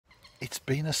It's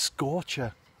been a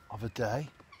scorcher of a day.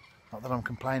 Not that I'm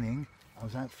complaining. I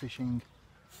was out fishing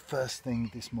first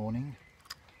thing this morning.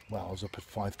 Well, I was up at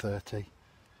 5:30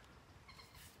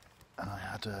 and I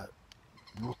had a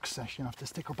rook session after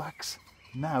sticklebacks.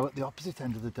 Now at the opposite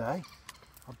end of the day,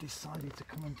 I've decided to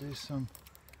come and do some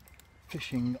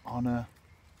fishing on a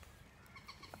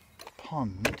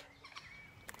pond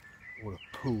or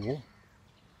a pool,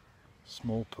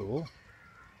 small pool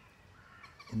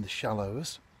in the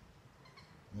shallows.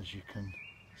 And as you can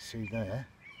see there,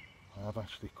 I have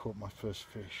actually caught my first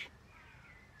fish.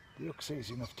 The hook's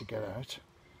easy enough to get out.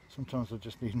 Sometimes I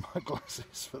just need my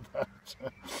glasses for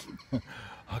that.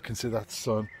 I can see that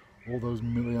sun all those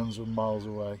millions of miles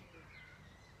away,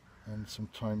 and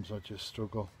sometimes I just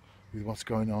struggle with what's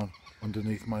going on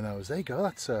underneath my nose. There you go,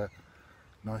 that's a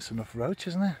nice enough roach,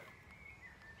 isn't it?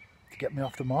 To get me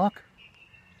off the mark.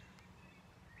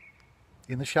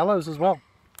 In the shallows as well.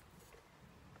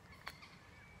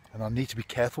 And I need to be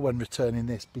careful when returning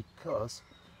this because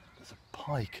there's a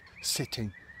pike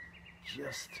sitting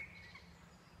just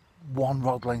one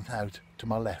rod length out to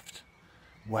my left,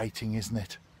 waiting, isn't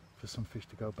it, for some fish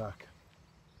to go back.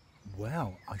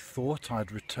 Well, I thought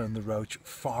I'd return the roach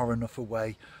far enough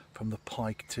away from the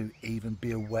pike to even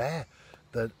be aware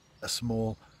that a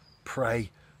small prey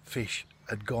fish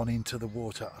had gone into the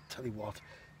water. I'll tell you what,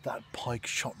 that pike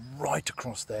shot right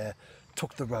across there,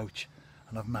 took the roach,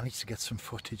 and I've managed to get some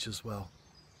footage as well.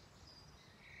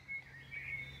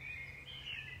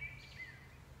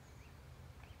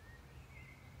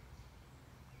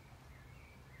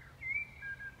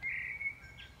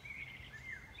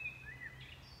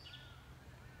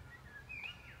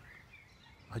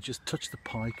 I just touched the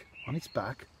pike on its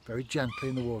back very gently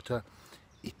in the water.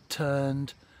 It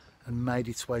turned and made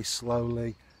its way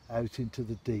slowly out into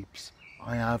the deeps.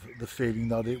 I have the feeling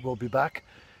that it will be back.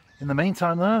 In the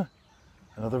meantime though,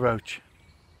 another roach.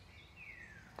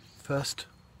 First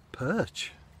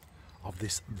perch of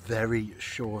this very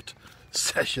short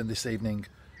session this evening.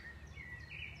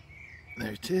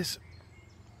 There it is.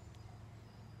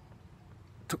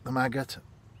 Took the maggot.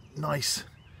 Nice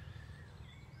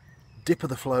dip of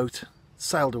the float,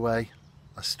 sailed away.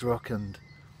 I struck and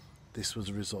this was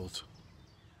the result.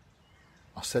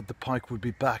 I said the pike would be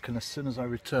back, and as soon as I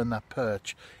returned that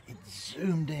perch, it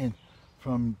zoomed in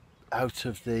from out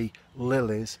of the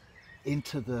lilies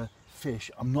into the fish.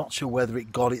 I'm not sure whether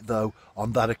it got it though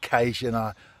on that occasion.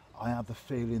 I have the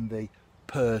feeling the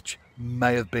perch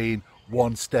may have been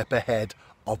one step ahead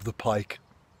of the pike.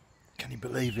 Can you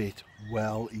believe it?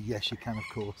 Well, yes you can, of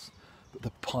course. But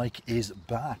the pike is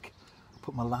back. I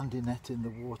put my landing net in the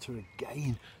water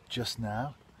again just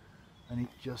now, and it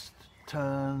just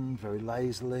turned very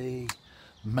lazily,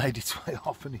 made its way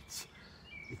off, and it's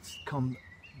come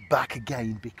back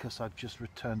again because I've just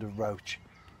returned a roach.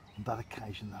 On that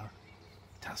occasion though,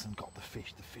 it hasn't got the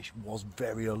fish. The fish was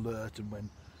very alert and went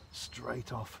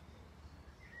straight off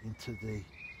into the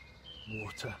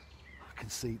water. I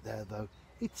can see it there though.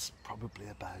 It's probably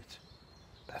about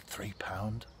 3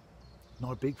 pound.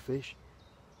 Not a big fish,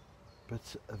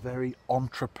 but a very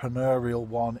entrepreneurial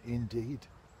one indeed.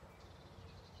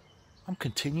 I'm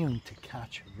continuing to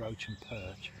catch roach and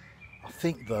perch. I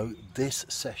think though this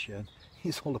session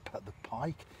is all about the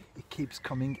pike. It keeps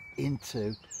coming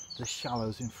into the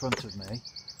shallows in front of me,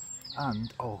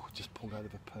 and oh, just pulled out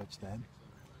of a perch then,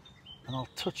 and I'll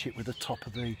touch it with the top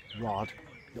of the rod.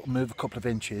 It'll move a couple of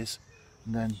inches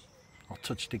and then I'll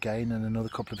touch it again, and another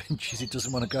couple of inches it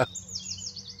doesn't want to go.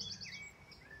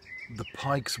 The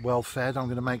pike's well fed. I'm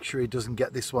going to make sure he doesn't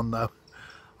get this one though.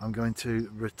 I'm going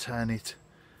to return it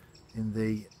in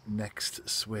the next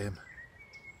swim.